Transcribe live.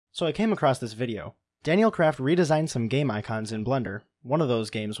So I came across this video. Daniel Krafft redesigned some game icons in Blender. One of those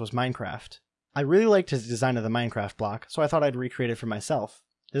games was Minecraft. I really liked his design of the Minecraft block, so I thought I'd recreate it for myself.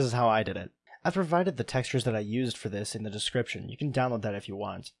 This is how I did it. I've provided the textures that I used for this in the description. You can download that if you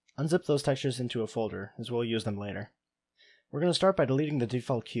want. Unzip those textures into a folder, as we'll use them later. We're going to start by deleting the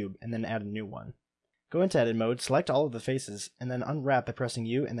default cube and then add a new one. Go into edit mode, select all of the faces, and then unwrap by pressing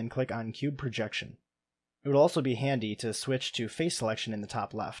U and then click on Cube Projection. It would also be handy to switch to face selection in the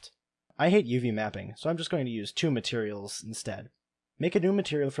top left. I hate UV mapping, so I'm just going to use two materials instead. Make a new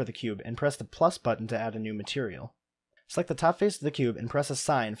material for the cube and press the plus button to add a new material. Select the top face of the cube and press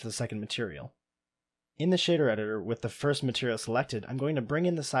assign for the second material. In the shader editor with the first material selected, I'm going to bring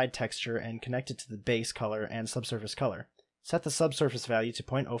in the side texture and connect it to the base color and subsurface color. Set the subsurface value to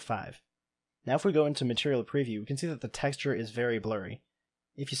 0.05. Now if we go into material preview, we can see that the texture is very blurry.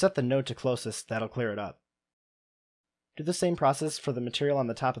 If you set the node to closest, that'll clear it up. Do the same process for the material on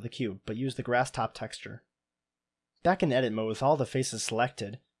the top of the cube, but use the grass top texture. Back in edit mode with all the faces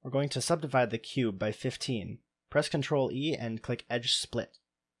selected, we're going to subdivide the cube by 15. Press Ctrl E and click Edge Split.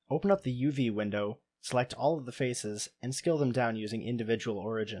 Open up the UV window, select all of the faces, and scale them down using individual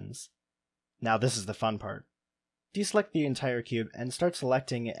origins. Now this is the fun part. Deselect the entire cube and start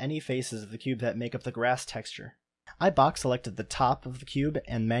selecting any faces of the cube that make up the grass texture. I box selected the top of the cube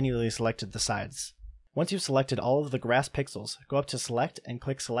and manually selected the sides. Once you've selected all of the grass pixels, go up to Select and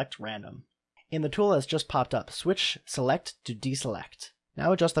click Select Random. In the tool that's just popped up, switch Select to Deselect.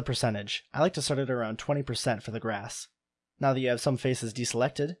 Now adjust the percentage. I like to start at around 20% for the grass. Now that you have some faces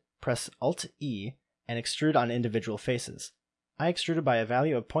deselected, press Alt-E and extrude on individual faces. I extruded by a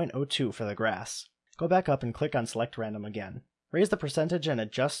value of 0.02 for the grass. Go back up and click on Select Random again. Raise the percentage and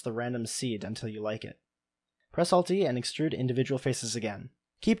adjust the random seed until you like it. Press Alt-E and extrude individual faces again.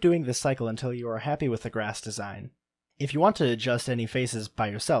 Keep doing this cycle until you are happy with the grass design. If you want to adjust any faces by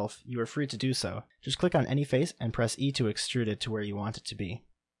yourself, you are free to do so. Just click on any face and press E to extrude it to where you want it to be.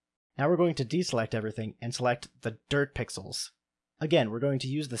 Now we're going to deselect everything and select the dirt pixels. Again, we're going to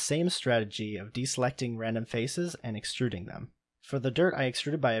use the same strategy of deselecting random faces and extruding them. For the dirt, I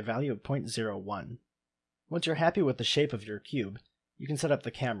extruded by a value of 0.01. Once you're happy with the shape of your cube, you can set up the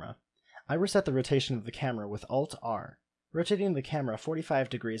camera. I reset the rotation of the camera with Alt-R. Rotating the camera 45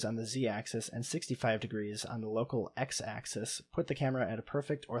 degrees on the Z-axis and 65 degrees on the local X-axis put the camera at a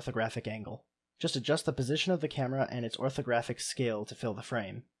perfect orthographic angle. Just adjust the position of the camera and its orthographic scale to fill the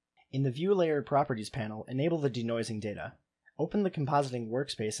frame. In the View Layer Properties panel, enable the denoising data. Open the compositing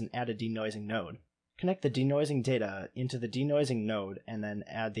workspace and add a denoising node. Connect the denoising data into the denoising node and then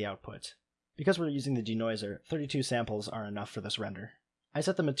add the output. Because we're using the denoiser, 32 samples are enough for this render. I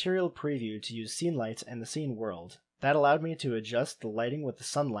set the material preview to use scene lights and the scene world. That allowed me to adjust the lighting with the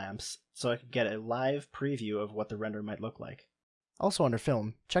sun lamps so I could get a live preview of what the render might look like. Also under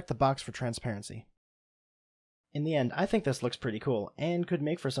film, check the box for transparency. In the end, I think this looks pretty cool and could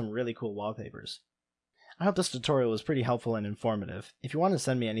make for some really cool wallpapers. I hope this tutorial was pretty helpful and informative. If you want to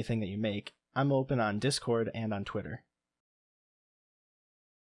send me anything that you make, I'm open on Discord and on Twitter.